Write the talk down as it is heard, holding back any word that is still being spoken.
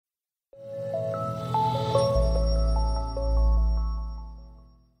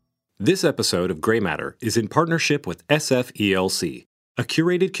This episode of Greymatter is in partnership with SFELC, a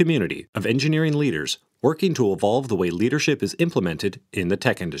curated community of engineering leaders working to evolve the way leadership is implemented in the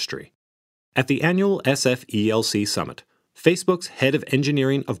tech industry. At the annual SFELC Summit, Facebook's head of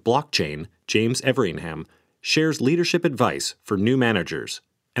engineering of blockchain, James Everingham, shares leadership advice for new managers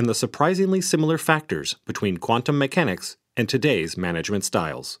and the surprisingly similar factors between quantum mechanics and today's management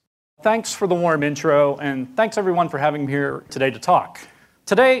styles. Thanks for the warm intro, and thanks everyone for having me here today to talk.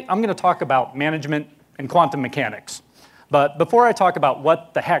 Today, I'm going to talk about management and quantum mechanics. But before I talk about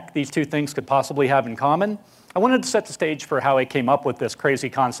what the heck these two things could possibly have in common, I wanted to set the stage for how I came up with this crazy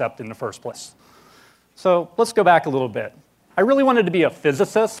concept in the first place. So let's go back a little bit. I really wanted to be a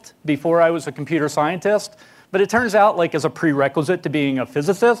physicist before I was a computer scientist, but it turns out, like, as a prerequisite to being a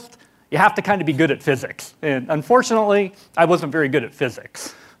physicist, you have to kind of be good at physics. And unfortunately, I wasn't very good at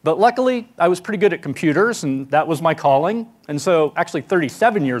physics. But luckily, I was pretty good at computers, and that was my calling. And so actually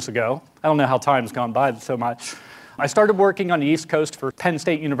 37 years ago, I don't know how time's gone by so much, I started working on the East Coast for Penn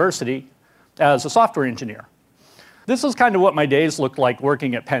State University as a software engineer. This is kind of what my days looked like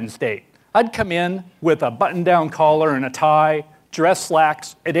working at Penn State. I'd come in with a button-down collar and a tie, dress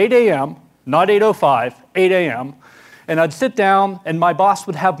slacks at 8 a.m., not 8:05, 8 a.m., and I'd sit down, and my boss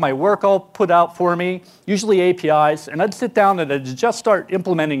would have my work all put out for me, usually APIs, and I'd sit down and I'd just start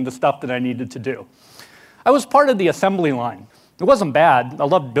implementing the stuff that I needed to do. I was part of the assembly line. It wasn't bad. I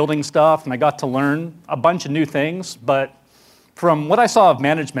loved building stuff, and I got to learn a bunch of new things, but from what I saw of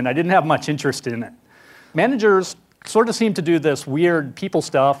management, I didn't have much interest in it. Managers sort of seemed to do this weird people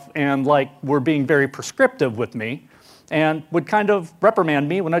stuff and were being very prescriptive with me and would kind of reprimand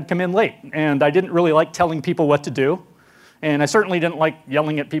me when I'd come in late. And I didn't really like telling people what to do. And I certainly didn't like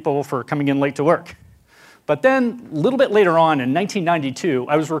yelling at people for coming in late to work. But then, a little bit later on, in 1992,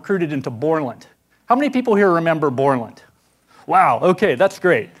 I was recruited into Borland. How many people here remember Borland? Wow, okay, that's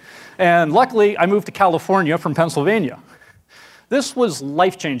great. And luckily, I moved to California from Pennsylvania. This was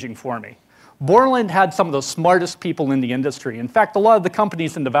life-changing for me. Borland had some of the smartest people in the industry. In fact, a lot of the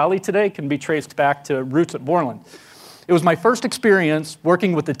companies in the Valley today can be traced back to roots at Borland. It was my first experience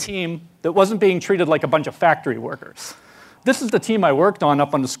working with a team that wasn't being treated like a bunch of factory workers. This is the team I worked on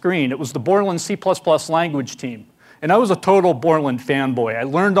up on the screen. It was the Borland C++ language team. And I was a total Borland fanboy. I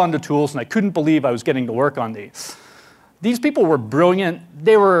learned on the tools, and I couldn't believe I was getting to work on these. These people were brilliant.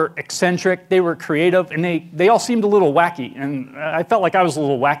 They were eccentric. They were creative. And they all seemed a little wacky. And I felt like I was a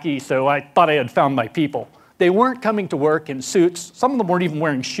little wacky, so I thought I had found my people. They weren't coming to work in suits. Some of them weren't even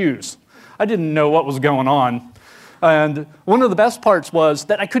wearing shoes. I didn't know what was going on. And one of the best parts was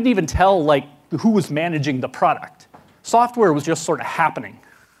that I couldn't even tell who was managing the product. Software was just sort of happening.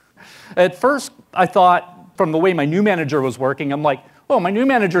 At first, I thought, from the way my new manager was working, I'm like, well, my new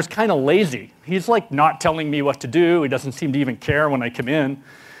manager's kind of lazy. He's not telling me what to do. He doesn't seem to even care when I come in.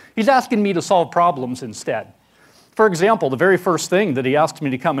 He's asking me to solve problems instead. For example, the very first thing that he asked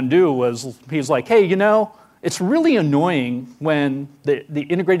me to come and do was, he's like, hey, it's really annoying when the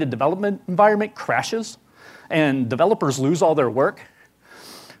integrated development environment crashes and developers lose all their work.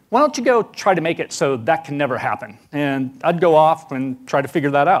 Why don't you go try to make it so that can never happen? And I'd go off and try to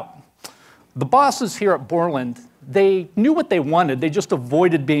figure that out. The bosses here at Borland, they knew what they wanted. They just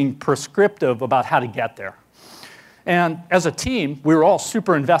avoided being prescriptive about how to get there. And as a team, we were all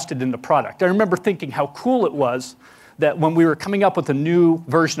super invested in the product. I remember thinking how cool it was that when we were coming up with a new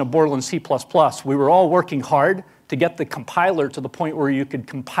version of Borland C++, we were all working hard to get the compiler to the point where you could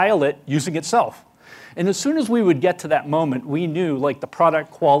compile it using itself. And as soon as we would get to that moment, we knew the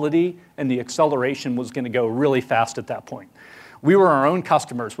product quality and the acceleration was going to go really fast at that point. We were our own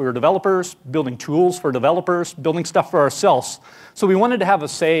customers. We were developers, building tools for developers, building stuff for ourselves. So we wanted to have a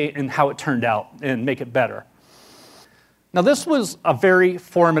say in how it turned out and make it better. Now, this was a very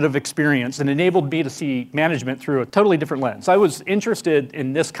formative experience and enabled me to see management through a totally different lens. I was interested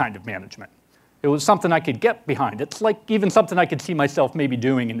in this kind of management. It was something I could get behind. It's even something I could see myself maybe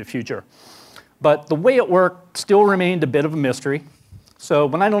doing in the future. But the way it worked still remained a bit of a mystery. So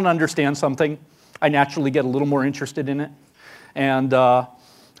when I don't understand something, I naturally get a little more interested in it. And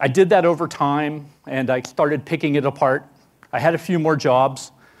I did that over time, and I started picking it apart. I had a few more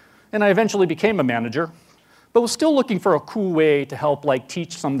jobs, and I eventually became a manager, but was still looking for a cool way to help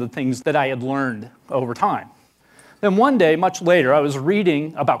teach some of the things that I had learned over time. Then one day, much later, I was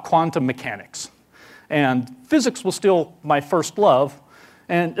reading about quantum mechanics. And physics was still my first love.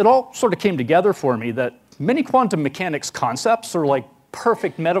 And it all sort of came together for me that many quantum mechanics concepts are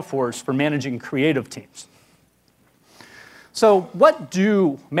perfect metaphors for managing creative teams. So what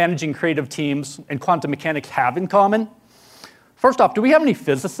do managing creative teams and quantum mechanics have in common? First off, do we have any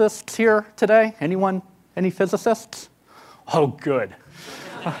physicists here today? Anyone? Any physicists? Oh, good.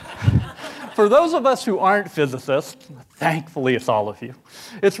 For those of us who aren't physicists, thankfully it's all of you,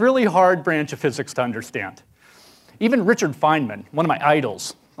 it's a really hard branch of physics to understand. Even Richard Feynman, one of my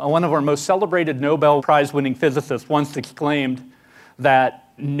idols, one of our most celebrated Nobel Prize-winning physicists, once exclaimed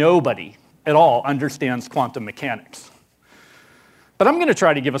that nobody at all understands quantum mechanics. But I'm going to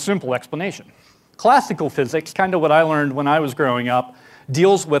try to give a simple explanation. Classical physics, kind of what I learned when I was growing up,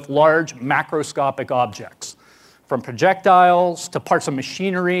 deals with large macroscopic objects, from projectiles to parts of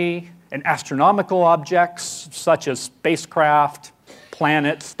machinery and astronomical objects such as spacecraft,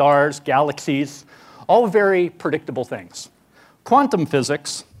 planets, stars, galaxies, all very predictable things. Quantum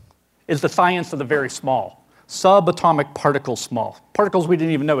physics is the science of the very small, subatomic particles small, particles we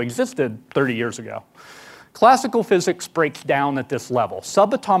didn't even know existed 30 years ago. Classical physics breaks down at this level.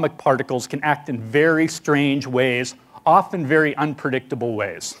 Subatomic particles can act in very strange ways, often very unpredictable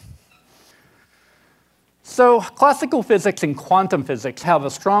ways. So classical physics and quantum physics have a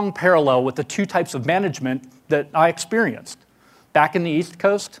strong parallel with the two types of management that I experienced. Back in the East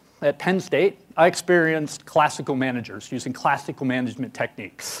Coast at Penn State, I experienced classical managers using classical management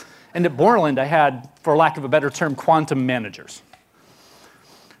techniques. And at Borland, I had, for lack of a better term, quantum managers.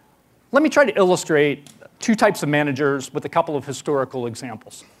 Let me try to illustrate two types of managers with a couple of historical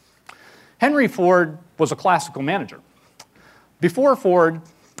examples. Henry Ford was a classical manager. Before Ford,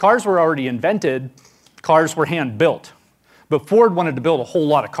 cars were already invented, cars were hand-built. But Ford wanted to build a whole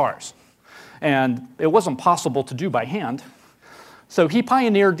lot of cars. And it wasn't possible to do by hand. So he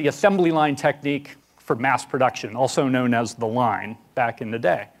pioneered the assembly line technique for mass production, also known as the line, back in the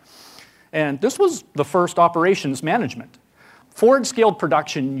day. And this was the first operations management. Ford scaled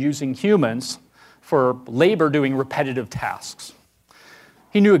production using humans for labor doing repetitive tasks.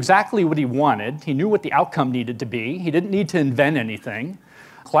 He knew exactly what he wanted. He knew what the outcome needed to be. He didn't need to invent anything.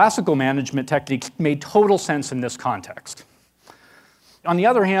 Classical management techniques made total sense in this context. On the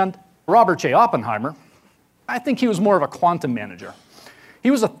other hand, Robert J. Oppenheimer, I think he was more of a quantum manager.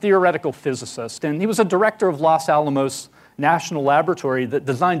 He was a theoretical physicist, and he was a director of Los Alamos National Laboratory that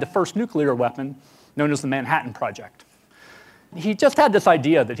designed the first nuclear weapon, known as the Manhattan Project. He just had this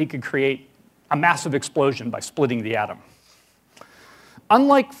idea that he could create a massive explosion by splitting the atom.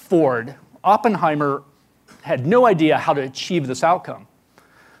 Unlike Ford, Oppenheimer had no idea how to achieve this outcome,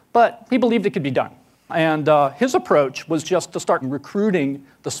 but he believed it could be done. And his approach was just to start recruiting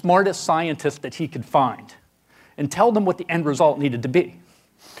the smartest scientists that he could find and tell them what the end result needed to be.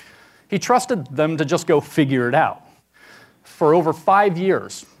 He trusted them to just go figure it out. For over 5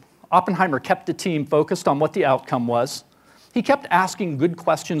 years, Oppenheimer kept the team focused on what the outcome was. He kept asking good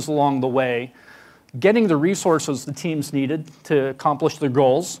questions along the way, getting the resources the teams needed to accomplish their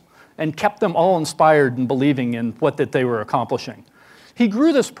goals, and kept them all inspired and believing in what that they were accomplishing. He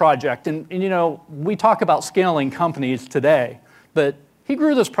grew this project, and you know, we talk about scaling companies today, but he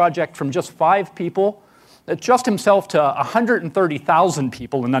grew this project from just 5 people, just himself, to 130,000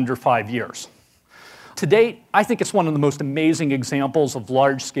 people in under 5 years. To date, I think it's one of the most amazing examples of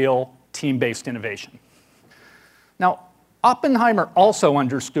large-scale team-based innovation. Now, Oppenheimer also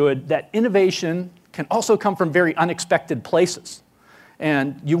understood that innovation can also come from very unexpected places.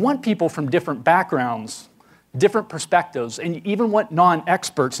 And you want people from different backgrounds, different perspectives, and you even want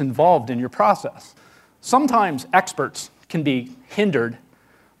non-experts involved in your process. Sometimes experts can be hindered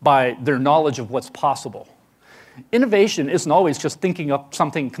by their knowledge of what's possible. Innovation isn't always just thinking up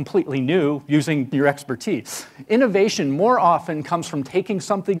something completely new using your expertise. Innovation more often comes from taking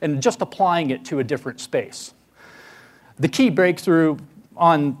something and just applying it to a different space. The key breakthrough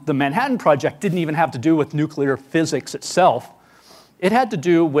on the Manhattan Project didn't even have to do with nuclear physics itself. It had to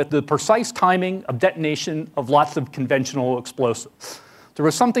do with the precise timing of detonation of lots of conventional explosives. There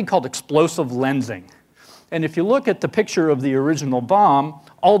was something called explosive lensing. And if you look at the picture of the original bomb,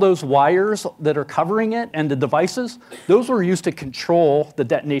 all those wires that are covering it and the devices, those were used to control the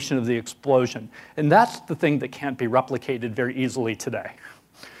detonation of the explosion. And that's the thing that can't be replicated very easily today.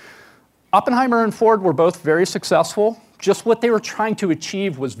 Oppenheimer and Ford were both very successful. Just what they were trying to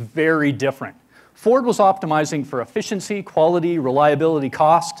achieve was very different. Ford was optimizing for efficiency, quality, reliability,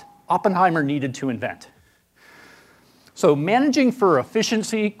 cost. Oppenheimer needed to invent. So managing for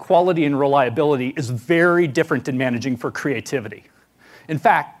efficiency, quality, and reliability is very different than managing for creativity. In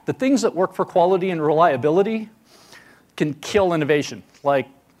fact, the things that work for quality and reliability can kill innovation. Like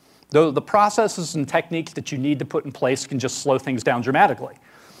the processes and techniques that you need to put in place can just slow things down dramatically.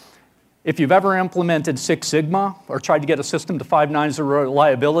 If you've ever implemented Six Sigma or tried to get a system to 5 nines of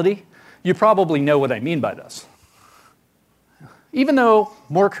reliability, you probably know what I mean by this. Even though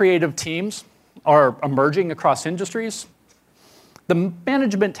more creative teams are emerging across industries, the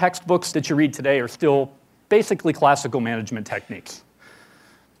management textbooks that you read today are still basically classical management techniques.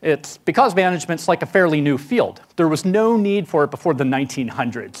 It's because management's like a fairly new field. There was no need for it before the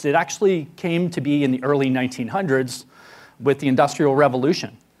 1900s. It actually came to be in the early 1900s with the Industrial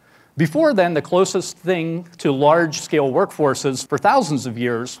Revolution. Before then, the closest thing to large-scale workforces for thousands of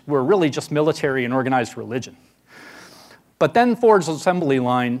years were really just military and organized religion. But then Ford's assembly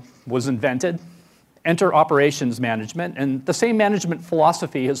line was invented, enter operations management, and the same management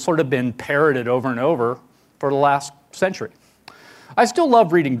philosophy has sort of been parroted over and over for the last century. I still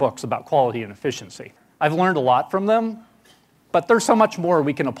love reading books about quality and efficiency. I've learned a lot from them, but there's so much more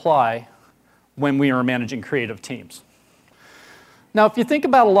we can apply when we are managing creative teams. Now, if you think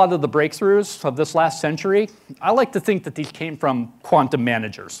about a lot of the breakthroughs of this last century, I like to think that these came from quantum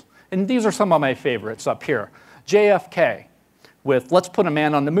managers. And these are some of my favorites up here. JFK, with let's put a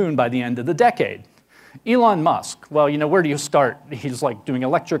man on the moon by the end of the decade. Elon Musk, well, you know, where do you start? He's like doing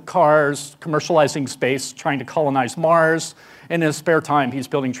electric cars, commercializing space, trying to colonize Mars. In his spare time, he's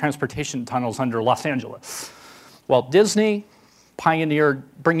building transportation tunnels under Los Angeles. Walt Disney pioneered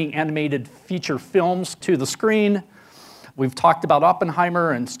bringing animated feature films to the screen. We've talked about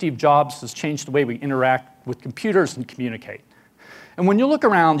Oppenheimer, and Steve Jobs has changed the way we interact with computers and communicate. And when you look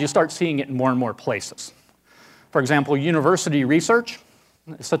around, you start seeing it in more and more places. For example, university research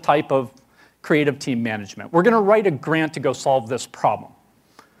is a type of creative team management. We're going to write a grant to go solve this problem.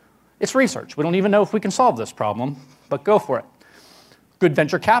 It's research. We don't even know if we can solve this problem, but go for it. Good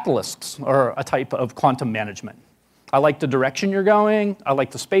venture capitalists are a type of quantum management. I like the direction you're going. I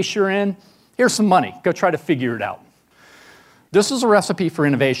like the space you're in. Here's some money. Go try to figure it out. This is a recipe for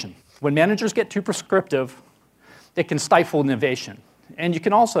innovation. When managers get too prescriptive, it can stifle innovation. And you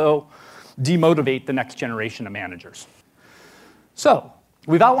can also demotivate the next generation of managers. So,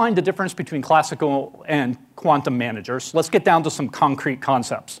 we've outlined the difference between classical and quantum managers. Let's get down to some concrete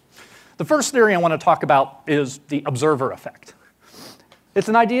concepts. The first theory I want to talk about is the observer effect. It's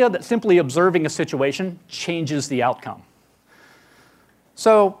an idea that simply observing a situation changes the outcome.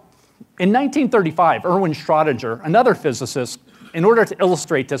 So, in 1935, Erwin Schrödinger, another physicist, in order to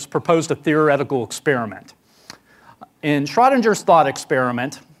illustrate this, proposed a theoretical experiment. In Schrödinger's thought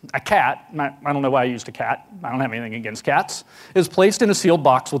experiment, a cat, I don't know why I used a cat, I don't have anything against cats, is placed in a sealed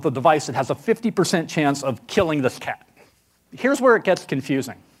box with a device that has a 50% chance of killing this cat. Here's where it gets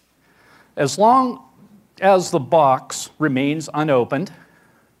confusing. As long as the box remains unopened,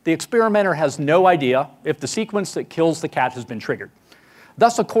 the experimenter has no idea if the sequence that kills the cat has been triggered.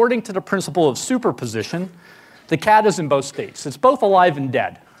 Thus, according to the principle of superposition, the cat is in both states. It's both alive and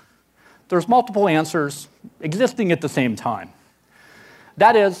dead. There's multiple answers existing at the same time.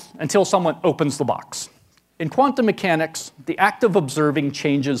 That is, until someone opens the box. In quantum mechanics, the act of observing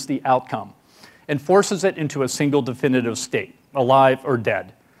changes the outcome and forces it into a single definitive state, alive or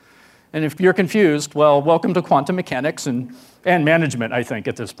dead. And if you're confused, well, welcome to quantum mechanics and management, I think,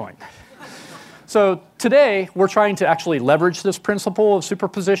 at this point. So today, we're trying to actually leverage this principle of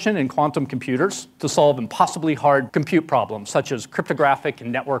superposition in quantum computers to solve impossibly hard compute problems, such as cryptographic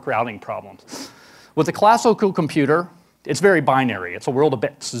and network routing problems. With a classical computer, it's very binary. It's a world of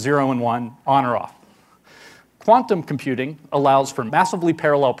bits, 0 and 1, on or off. Quantum computing allows for massively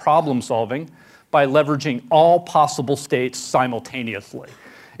parallel problem solving by leveraging all possible states simultaneously.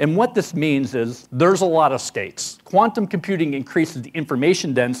 And what this means is there's a lot of states. Quantum computing increases the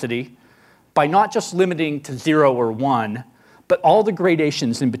information density by not just limiting to 0 or 1, but all the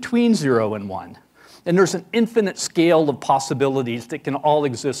gradations in between 0 and 1. And there's an infinite scale of possibilities that can all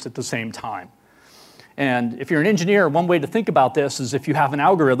exist at the same time. And if you're an engineer, one way to think about this is if you have an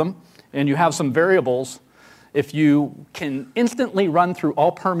algorithm and you have some variables, if you can instantly run through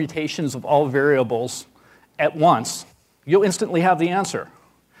all permutations of all variables at once, you'll instantly have the answer.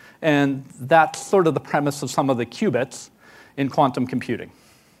 And that's sort of the premise of some of the qubits in quantum computing.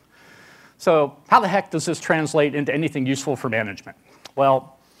 So how the heck does this translate into anything useful for management?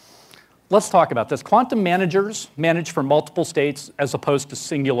 Well, let's talk about this. Quantum managers manage for multiple states as opposed to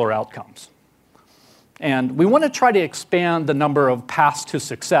singular outcomes. And we want to try to expand the number of paths to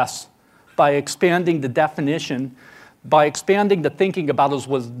success by expanding the definition, by expanding the thinking about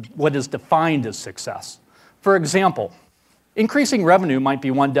what is defined as success. For example, increasing revenue might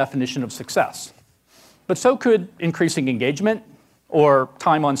be one definition of success, but so could increasing engagement or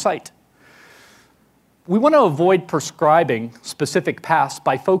time on site. We want to avoid prescribing specific paths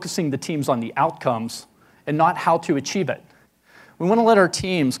by focusing the teams on the outcomes and not how to achieve it. We want to let our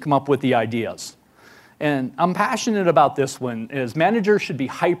teams come up with the ideas. And I'm passionate about this one, is managers should be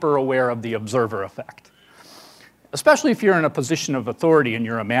hyper aware of the observer effect. Especially if you're in a position of authority and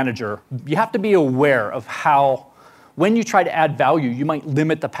you're a manager, you have to be aware of how, when you try to add value, you might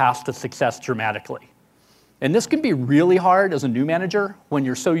limit the path to success dramatically. And this can be really hard as a new manager when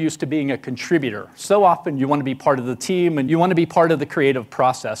you're so used to being a contributor. So often you want to be part of the team and you want to be part of the creative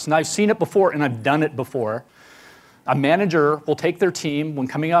process. And I've seen it before and I've done it before. A manager will take their team when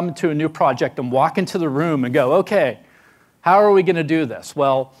coming on to a new project and walk into the room and go, okay, how are we going to do this?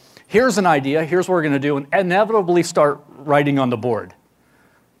 Well, here's an idea, here's what we're going to do, and inevitably start writing on the board.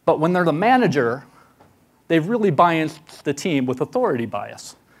 But when they're the manager, they really bias the team with authority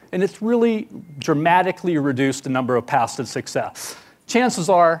bias. And it's really dramatically reduced the number of paths to success. Chances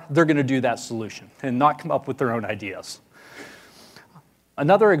are they're going to do that solution and not come up with their own ideas.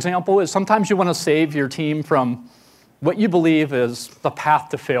 Another example is sometimes you want to save your team from what you believe is the path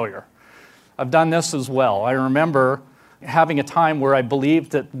to failure. I've done this as well. I remember having a time where I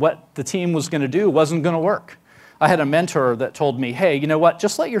believed that what the team was going to do wasn't going to work. I had a mentor that told me, hey, you know what,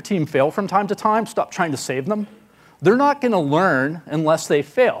 just let your team fail from time to time, stop trying to save them. They're not going to learn unless they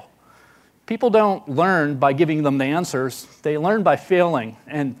fail. People don't learn by giving them the answers, they learn by failing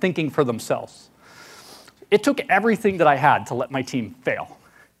and thinking for themselves. It took everything that I had to let my team fail.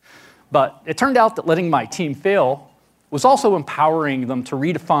 But it turned out that letting my team fail was also empowering them to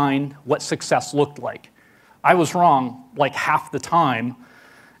redefine what success looked like. I was wrong like half the time,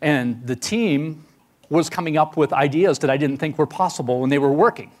 and the team was coming up with ideas that I didn't think were possible, and they were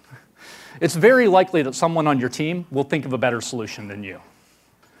working. It's very likely that someone on your team will think of a better solution than you.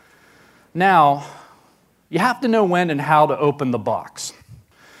 Now, you have to know when and how to open the box.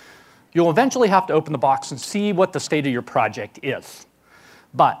 You'll eventually have to open the box and see what the state of your project is.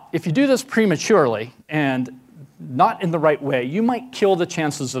 But if you do this prematurely and not in the right way, you might kill the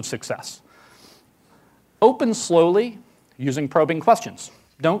chances of success. Open slowly using probing questions.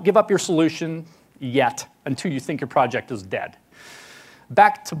 Don't give up your solution yet until you think your project is dead.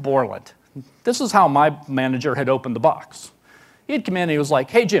 Back to Borland. This is how my manager had opened the box. He had come in and he was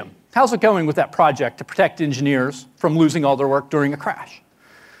like, hey, Jim, how's it going with that project to protect engineers from losing all their work during a crash?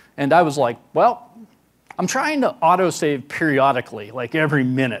 And I was like, well, I'm trying to autosave periodically, like every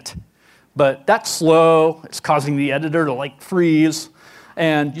minute. But that's slow, it's causing the editor to like freeze,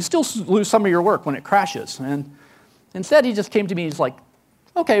 and you still lose some of your work when it crashes. And instead he just came to me, he's like,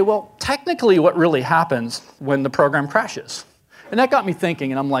 okay, well, technically what really happens when the program crashes? And that got me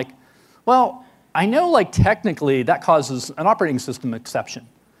thinking, and I'm like, well, I know like technically that causes an operating system exception.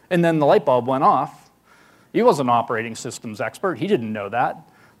 And then the light bulb went off. He wasn't an operating systems expert, he didn't know that.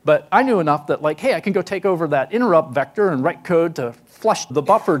 But I knew enough that like, hey, I can go take over that interrupt vector and write code to flush the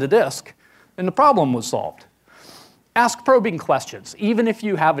buffer to disk. And the problem was solved. Ask probing questions. Even if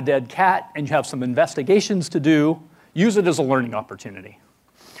you have a dead cat and you have some investigations to do, use it as a learning opportunity.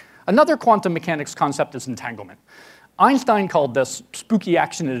 Another quantum mechanics concept is entanglement. Einstein called this spooky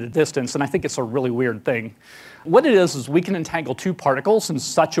action at a distance, and I think it's a really weird thing. What it is we can entangle two particles in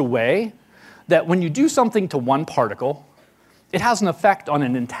such a way that when you do something to one particle, it has an effect on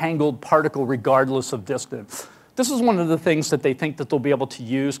an entangled particle regardless of distance. This is one of the things that they think that they'll be able to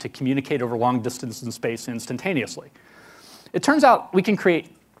use to communicate over long distance in space instantaneously. It turns out we can create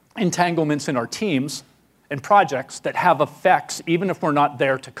entanglements in our teams and projects that have effects even if we're not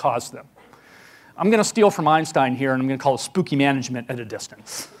there to cause them. I'm going to steal from Einstein here, and I'm going to call it spooky management at a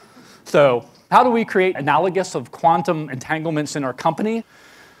distance. So how do we create analogous of quantum entanglements in our company?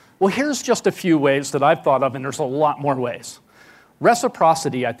 Well, here's just a few ways that I've thought of, and there's a lot more ways.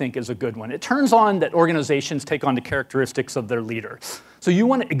 Reciprocity, I think, is a good one. It turns on that organizations take on the characteristics of their leader. So you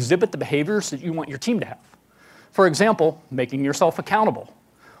want to exhibit the behaviors that you want your team to have. For example, making yourself accountable.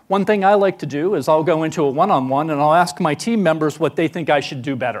 One thing I like to do is I'll go into a one-on-one and I'll ask my team members what they think I should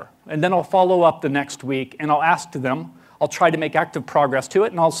do better. And then I'll follow up the next week and I'll ask them, I'll try to make active progress to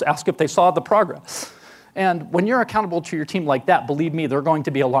it, and I'll ask if they saw the progress. And when you're accountable to your team like that, believe me, they're going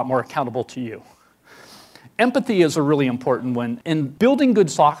to be a lot more accountable to you. Empathy is a really important one, and building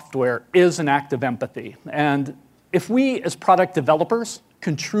good software is an act of empathy. And if we, as product developers,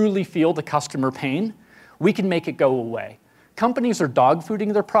 can truly feel the customer pain, we can make it go away. Companies are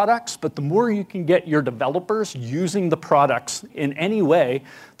dog-fooding their products, but the more you can get your developers using the products in any way,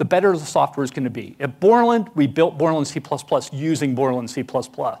 the better the software is going to be. At Borland, we built Borland C++ using Borland C++.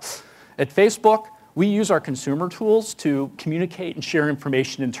 At Facebook, we use our consumer tools to communicate and share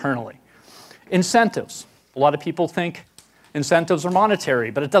information internally. Incentives. A lot of people think incentives are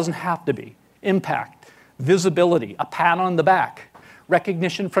monetary, but it doesn't have to be. Impact, visibility, a pat on the back,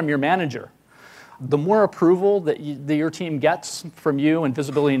 recognition from your manager. The more approval that your team gets from you and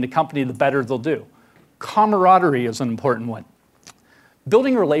visibility in the company, the better they'll do. Camaraderie is an important one.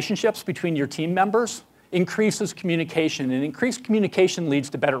 Building relationships between your team members increases communication, and increased communication leads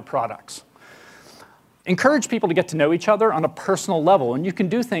to better products. Encourage people to get to know each other on a personal level, and you can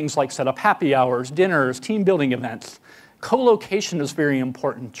do things like set up happy hours, dinners, team building events. Co-location is very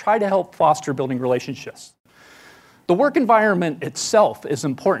important. Try to help foster building relationships. The work environment itself is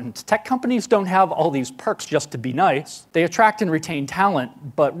important. Tech companies don't have all these perks just to be nice. They attract and retain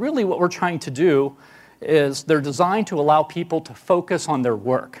talent, but really what we're trying to do is they're designed to allow people to focus on their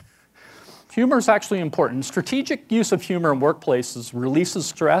work. Humor is actually important. Strategic use of humor in workplaces releases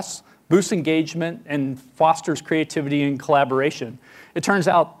stress, boosts engagement, and fosters creativity and collaboration. It turns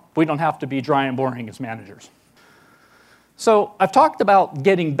out we don't have to be dry and boring as managers. So I've talked about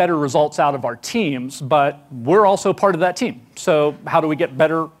getting better results out of our teams, but we're also part of that team. So how do we get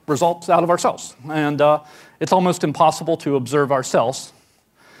better results out of ourselves? And it's almost impossible to observe ourselves.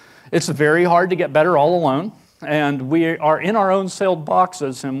 It's very hard to get better all alone, and we are in our own sealed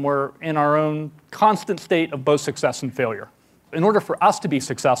boxes, and we're in our own constant state of both success and failure. In order for us to be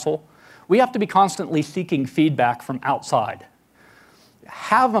successful, we have to be constantly seeking feedback from outside.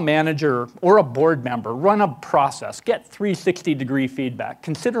 Have a manager or a board member run a process, get 360-degree feedback,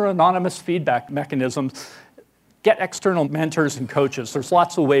 consider anonymous feedback mechanisms, get external mentors and coaches. There's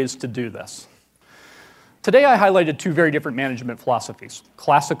lots of ways to do this. Today I highlighted two very different management philosophies,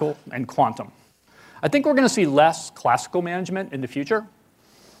 classical and quantum. I think we're going to see less classical management in the future.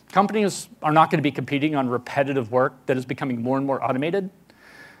 Companies are not going to be competing on repetitive work that is becoming more and more automated.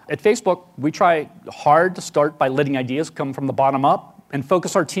 At Facebook, we try hard to start by letting ideas come from the bottom up and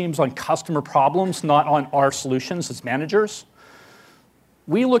focus our teams on customer problems, not on our solutions as managers.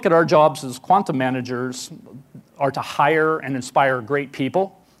 We look at our jobs as quantum managers are to hire and inspire great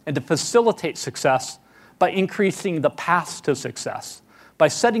people and to facilitate success by increasing the paths to success, by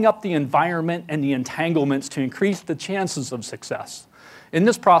setting up the environment and the entanglements to increase the chances of success. In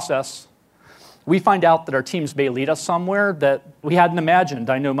this process, we find out that our teams may lead us somewhere that we hadn't imagined.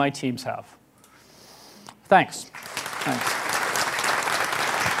 I know my teams have. Thanks. Thanks.